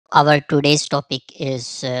Our today's topic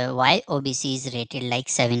is why OBC is rated like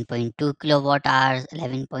 7.2 kilowatt hours,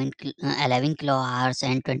 11 kilowatt hours,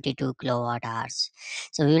 and 22 kilowatt hours.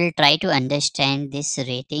 So we will try to understand this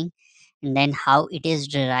rating and then how it is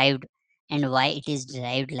derived and why it is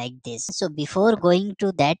derived like this. So before going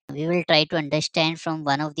to that, we will try to understand from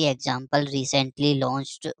one of the example recently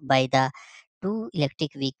launched by the two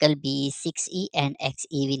electric vehicle BE6E and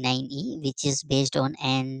XEV9E, which is based on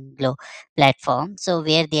Anglo platform. So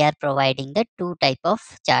where they are providing the two type of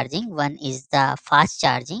charging. One is the fast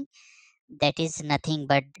charging, that is nothing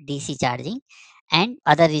but DC charging, and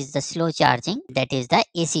other is the slow charging, that is the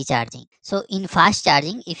AC charging. So in fast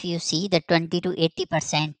charging, if you see, the 20 to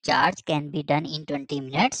 80% charge can be done in 20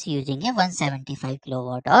 minutes using a 175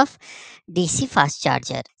 kilowatt of DC fast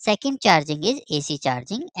charger. Second charging is AC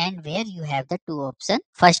charging, and where you have the two option.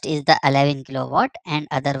 First is the 11 kilowatt and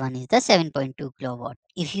other one is the 7.2 kilowatt.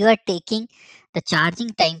 If you are taking the charging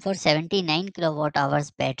time for 79 kilowatt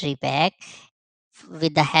hours battery pack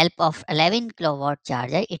with the help of 11 kilowatt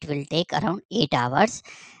charger, it will take around 8 hours,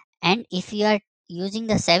 and if you are using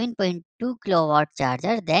the 7.2 kilowatt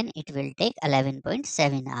charger, then it will take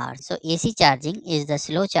 11.7 hours. So AC charging is the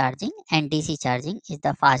slow charging and DC charging is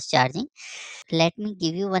the fast charging. Let me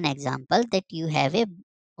give you one example, that you have a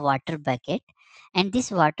water bucket and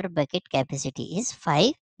this water bucket capacity is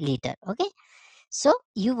 5 liter. Okay, so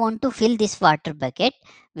you want to fill this water bucket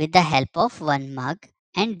with the help of one mug,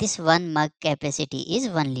 and this one mug capacity is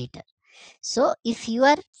 1 liter. So if you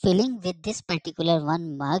are filling with this particular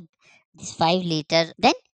one mug, this 5 liter,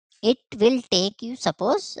 then it will take you,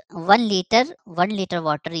 suppose 1 liter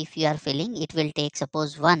water if you are filling, it will take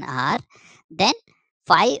suppose 1 hour, then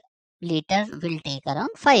 5 liter will take around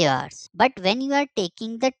 5 hours. But when you are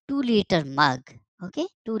taking the 2 liter mug, okay,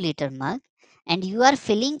 2 liter mug, and you are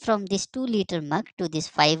filling from this 2 liter mug to this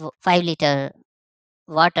 5 liter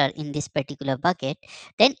water in this particular bucket,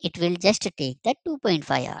 then it will just take the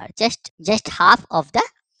 2.5 hour, just half of the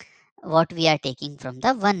what we are taking from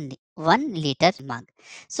the 1 liter mug.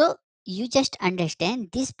 So you just understand,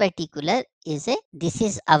 this particular is a, this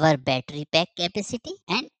is our battery pack capacity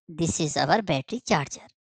and this is our battery charger.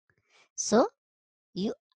 So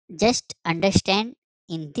you just understand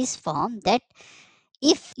in this form that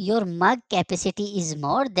if your mug capacity is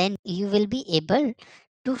more, then you will be able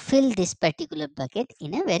to fill this particular bucket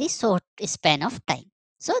in a very short span of time.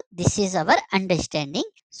 So this is our understanding.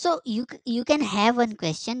 So you can have one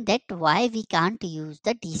question, that why we can't use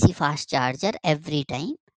the DC fast charger every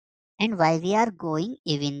time, and why we are going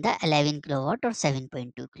even the 11 kilowatt or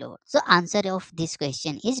 7.2 kilowatt. So answer of this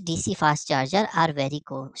question is, DC fast charger are very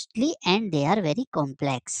costly and they are very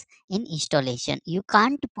complex in installation. You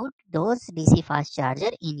can't put those DC fast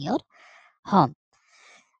charger in your home.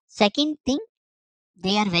 Second thing,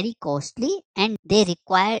 they are very costly and they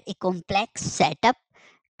require a complex setup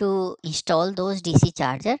to install those DC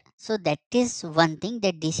charger. So that is one thing,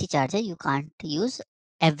 that DC charger you can't use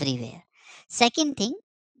everywhere. Second thing,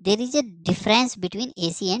 there is a difference between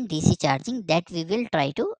AC and DC charging that we will try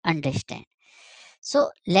to understand. So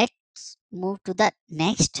let's move to the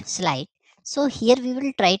next slide. So here we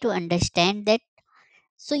will try to understand that,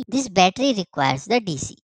 so this battery requires the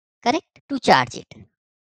DC, correct, to charge it,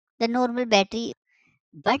 the normal battery.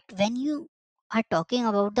 But when you are talking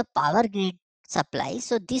about the power grid supply,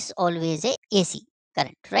 so this always a AC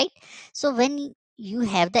current, right? So when you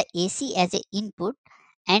have the AC as a input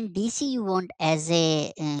and DC you want as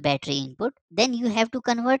a battery input, then you have to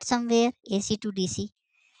convert somewhere AC to DC.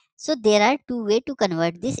 So there are two way to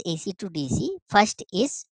convert this AC to DC. First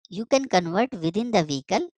is, you can convert within the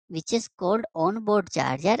vehicle, which is called onboard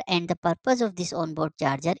charger, and the purpose of this onboard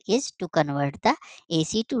charger is to convert the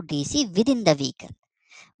AC to DC within the vehicle.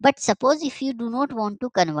 But suppose if you do not want to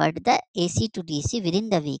convert the AC to DC within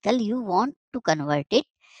the vehicle, you want to convert it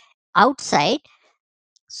outside.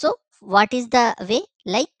 So what is the way?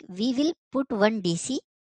 Like, we will put one DC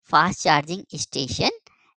fast charging station,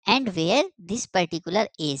 and where this particular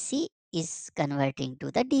AC is converting to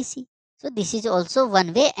the DC. So this is also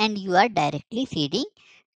one way, and you are directly feeding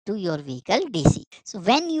to your vehicle DC. So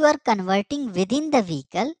when you are converting within the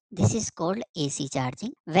vehicle, this is called AC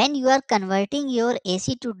charging. When you are converting your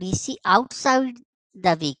AC to DC outside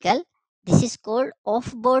the vehicle, this is called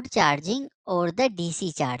off-board charging or the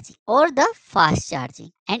DC charging or the fast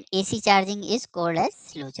charging. And AC charging is called as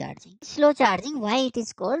slow charging. Slow charging, why it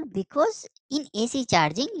is called? Because in AC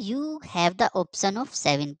charging you have the option of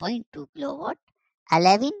 7.2 kilowatt,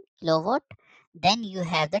 11 kilowatt, then you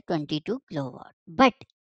have the 22 kilowatt. But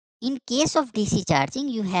in case of DC charging,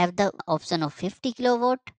 you have the option of 50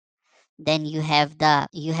 kilowatt, then you have the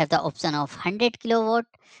option of 100 kilowatt,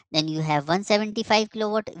 then you have 175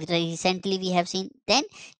 kilowatt recently we have seen. Then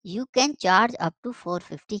you can charge up to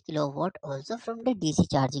 450 kilowatt also from the DC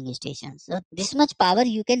charging station. So this much power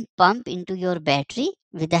you can pump into your battery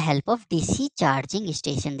with the help of DC charging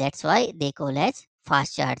station. That's why they call as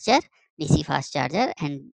fast charger, DC fast charger,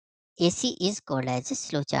 and AC is called as a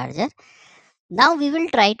slow charger. Now we will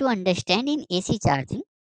try to understand in AC charging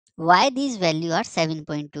why these value are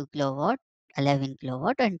 7.2 kilowatt, 11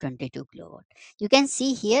 kilowatt and 22 kilowatt. You can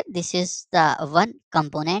see here this is the one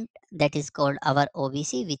component that is called our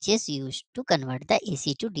OBC, which is used to convert the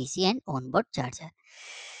AC to DC and onboard charger.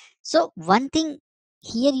 So one thing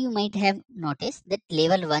here you might have noticed that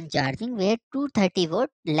level 1 charging where 230 watt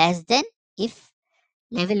less than, if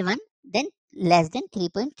level 1 then less than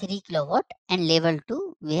 3.3 kilowatt, and level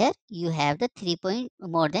 2 where you have the 3 point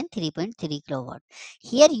more than 3.3 kilowatt.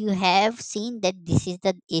 Here you have seen that this is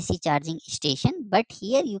the AC charging station, but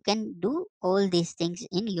here you can do all these things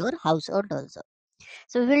in your household also.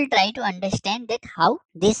 So we will try to understand that how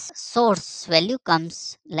this source value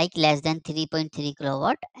comes like less than 3.3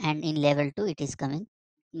 kilowatt, and in level 2 it is coming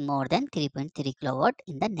more than 3.3 kilowatt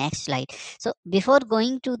in the next slide. So before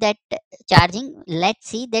going to that charging, let's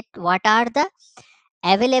see that what are the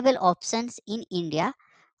available options in India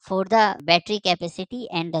for the battery capacity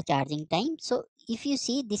and the charging time. So if you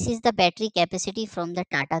see, this is the battery capacity from the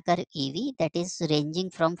Tata Car EV, that is ranging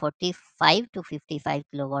from 45 to 55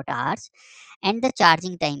 kilowatt hours, and the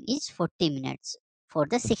charging time is 40 minutes for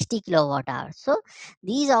the 60 kilowatt hour. So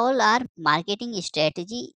these all are marketing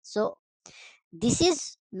strategy. So this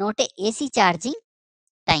is not a AC charging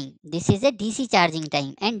time. This is a DC charging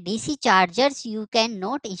time, and DC chargers you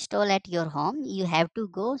cannot install at your home. You have to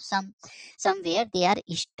go somewhere they are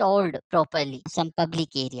installed properly, some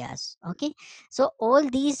public areas. Okay, so all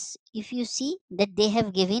these, if you see that they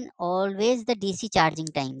have given always the DC charging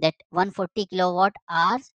time that 140 kilowatt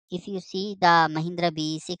hours. If you see the Mahindra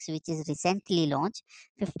BE6 which is recently launched,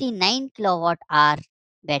 59 kilowatt hour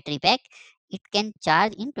battery pack, it can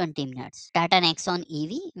charge in 20 minutes. Tata Nexon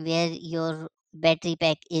EV where your battery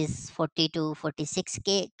pack is 40 to 46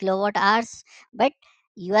 kilowatt hours, but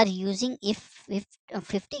you are using, if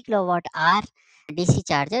 50 kilowatt hour DC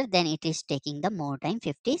charger, then it is taking the more time,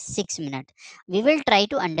 56 minutes. We will try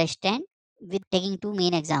to understand with taking two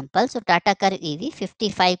main examples. So Tata Car EV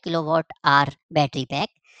 55 kilowatt hour battery pack,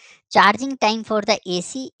 charging time for the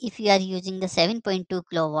AC, if you are using the 7.2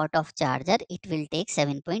 kilowatt of charger, it will take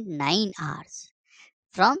 7.9 hours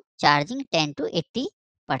from charging 10 to 80%.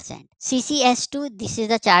 CCS2, this is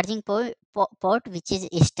the charging port which is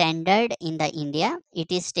standard in the India. It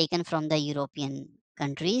is taken from the European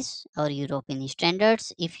countries or European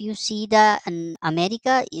standards. If you see the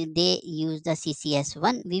America, they use the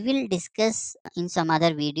CCS1. We will discuss in some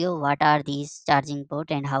other video what are these charging port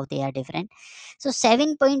and how they are different. So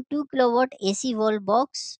 7.2 kilowatt AC wall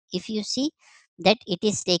box, if you see that it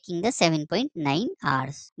is taking the 7.9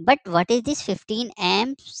 hours. But what is this 15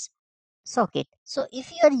 amps socket? So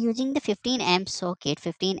if you are using the 15 amp socket,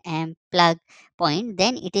 15 amp plug point,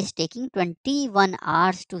 then it is taking 21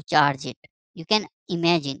 hours to charge it. You can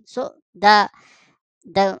imagine. So the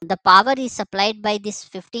power is supplied by this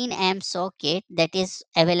 15 amp socket that is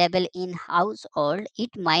available in household, it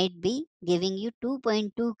might be giving you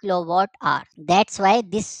 2.2 kilowatt hour. That's why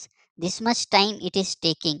this much time it is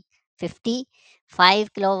taking.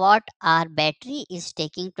 55 kilowatt hour battery is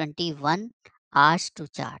taking 21 hours to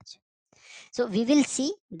charge. So we will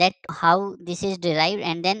see that how this is derived,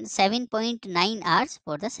 and then 7.9 hours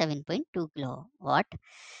for the 7.2 kilowatt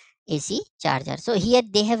AC charger. So here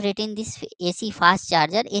they have written this AC fast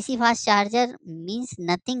charger. AC fast charger means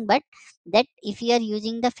nothing but that if you are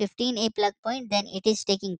using the 15A plug point, then it is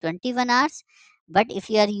taking 21 hours. But if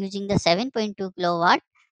you are using the 7.2 kilowatt,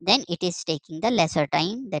 then it is taking the lesser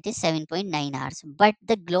time, that is 7.9 hours. But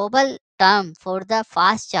the global term for the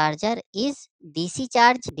fast charger is DC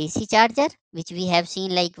charger, which we have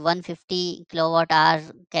seen like 150 kilowatt hour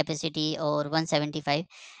capacity or 175,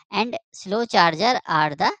 and slow charger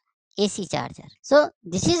are the AC charger. So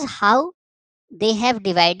this is how they have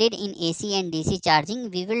divided in AC and DC charging.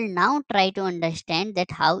 We will now try to understand that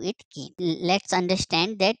how it came. Let's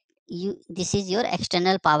understand that this is your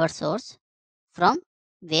external power source from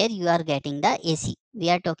where you are getting the AC. We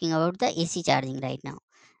are talking about the AC charging right now.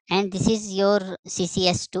 And this is your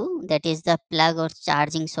CCS2, that is the plug or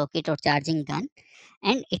charging socket or charging gun,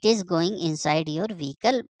 and it is going inside your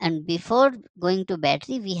vehicle. And before going to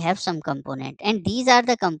battery, we have some component, and these are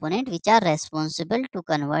the component which are responsible to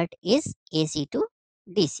convert is AC to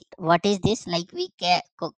DC. What is this? Like we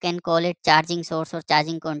can call it charging source or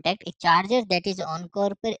charging contact. A charger that is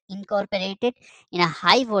incorporated in a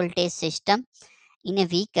high voltage system in a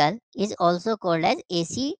vehicle is also called as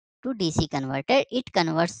AC to DC converter. It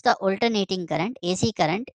converts the alternating current AC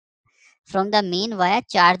current from the main via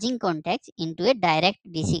charging contacts into a direct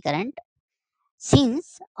DC current,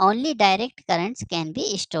 since only direct currents can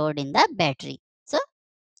be stored in the battery. So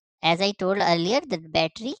as I told earlier, the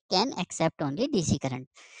battery can accept only DC current.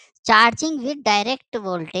 Charging with direct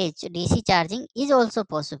voltage, DC charging is also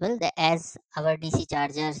possible as our DC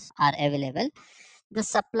chargers are available. The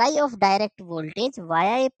supply of direct voltage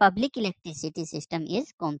via a public electricity system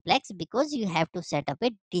is complex because you have to set up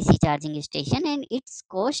a DC charging station, and its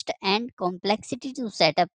cost and complexity to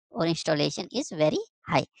set up or installation is very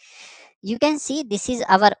high. You can see this is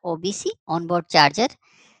our OBC, onboard charger.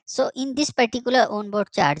 So in this particular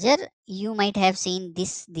onboard charger, you might have seen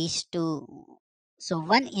these two. So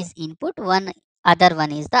one is input, one other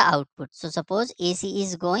one is the output. So suppose AC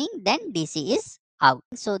is going, then DC is out.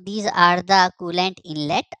 So these are the coolant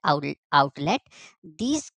inlet outlet.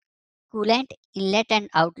 These coolant inlet and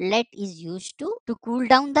outlet is used to cool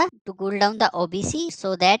down the OBC,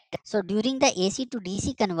 so that so during the AC to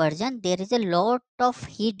DC conversion there is a lot of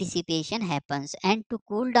heat dissipation happens, and to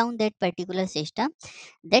cool down that particular system,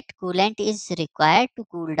 that coolant is required to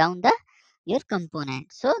cool down the your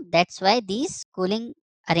component. So that's why this cooling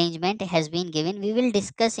arrangement has been given. We will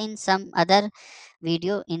discuss in some other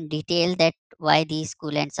video in detail that why these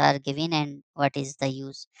coolants are given and what is the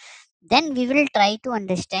use. Then we will try to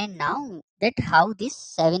understand now that how this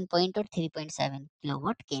 7 point or 3.7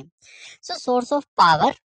 kilowatt came. So source of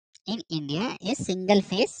power in India is single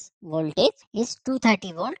phase voltage is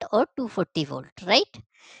 230 volt or 240 volt, right?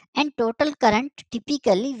 And total current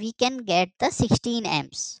typically we can get the 16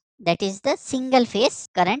 amps. That is the single phase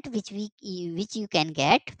current which you can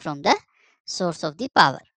get from the source of the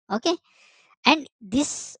power. Okay, and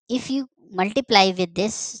this if you multiply with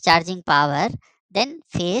this charging power, then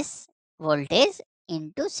phase voltage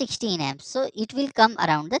into 16 amps, so it will come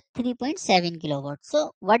around the 3.7 kilowatt.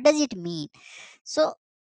 So what does it mean? So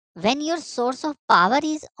when your source of power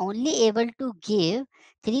is only able to give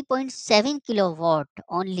 3.7 kilowatt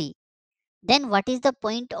only, then what is the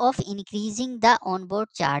point of increasing the onboard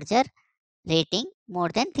charger rating more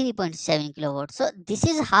than 3.7 kilowatt? So this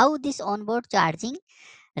is how this onboard charging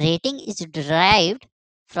rating is derived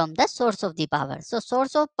from the source of the power. So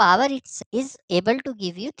source of power is able to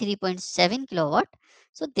give you 3.7 kilowatt.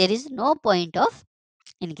 So there is no point of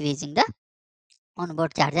increasing the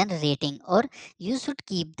onboard charger rating, or you should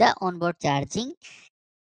keep the onboard charging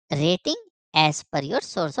rating as per your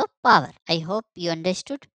source of power. I hope you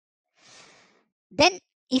understood. Then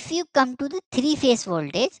if you come to the three phase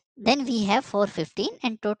voltage, then we have 415,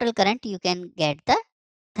 and total current you can get the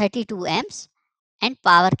 32 amps, and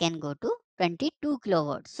power can go to 22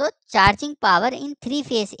 kilowatt. So charging power in three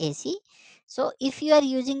phase AC. So if you are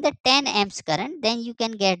using the 10 amps current, then you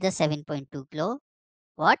can get the 7.2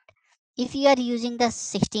 kilowatt. If you are using the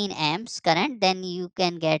 16 amps current, then you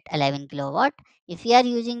can get 11 kilowatt. If you are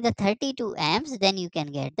using the 32 amps, then you can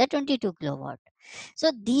get the 22 kilowatt.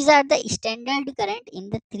 So these are the standard current in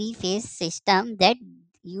the three phase system that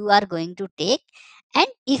you are going to take. And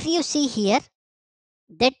if you see here,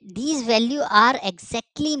 that these value are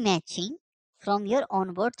exactly matching from your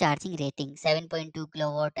onboard charging rating, 7.2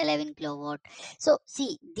 kilowatt, 11 kilowatt. So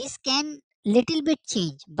see, this can little bit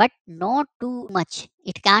change, but not too much.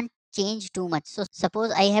 It can't change too much. So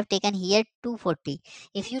suppose I have taken here 240,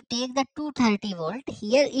 if you take the 230 volt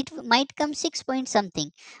here, it might come 6 point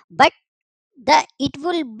something, but it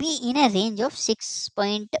will be in a range of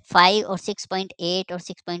 6.5 or 6.8 or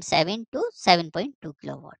 6.7 to 7.2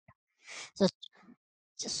 kilowatt. So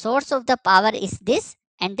source of the power is this,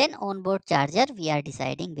 and then onboard charger we are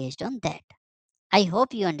deciding based on that. I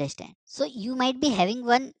hope you understand. So you might be having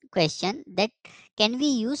one question that can we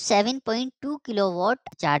use 7.2 kilowatt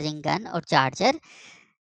charging gun or charger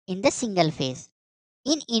in the single phase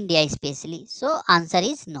in India especially? So answer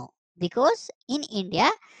is no, because in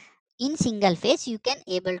India in single phase you can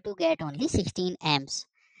able to get only 16 amps.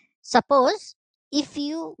 Suppose if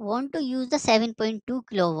you want to use the 7.2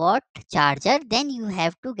 kilowatt charger, then you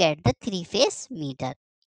have to get the three phase meter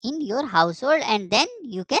in your household, and then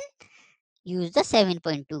you can use the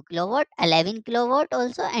 7.2 kilowatt, 11 kilowatt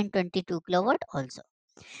also, and 22 kilowatt also.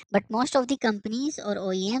 But most of the companies or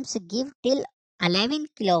OEMs give till 11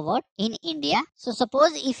 kilowatt in India. So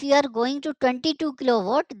suppose if you are going to 22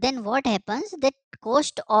 kilowatt, then what happens? That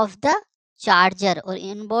cost of the charger or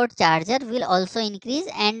inboard charger will also increase,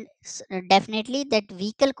 and definitely that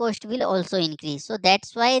vehicle cost will also increase. So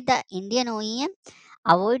that's why the Indian OEM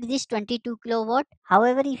avoid this 22 kilowatt.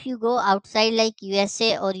 However, if you go outside like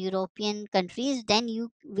USA or European countries, then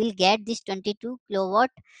you will get this 22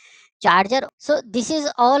 kilowatt charger. So this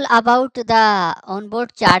is all about the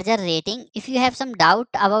onboard charger rating. If you have some doubt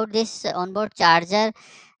about this onboard charger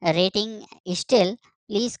rating still,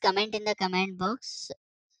 please comment in the comment box,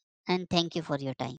 and thank you for your time.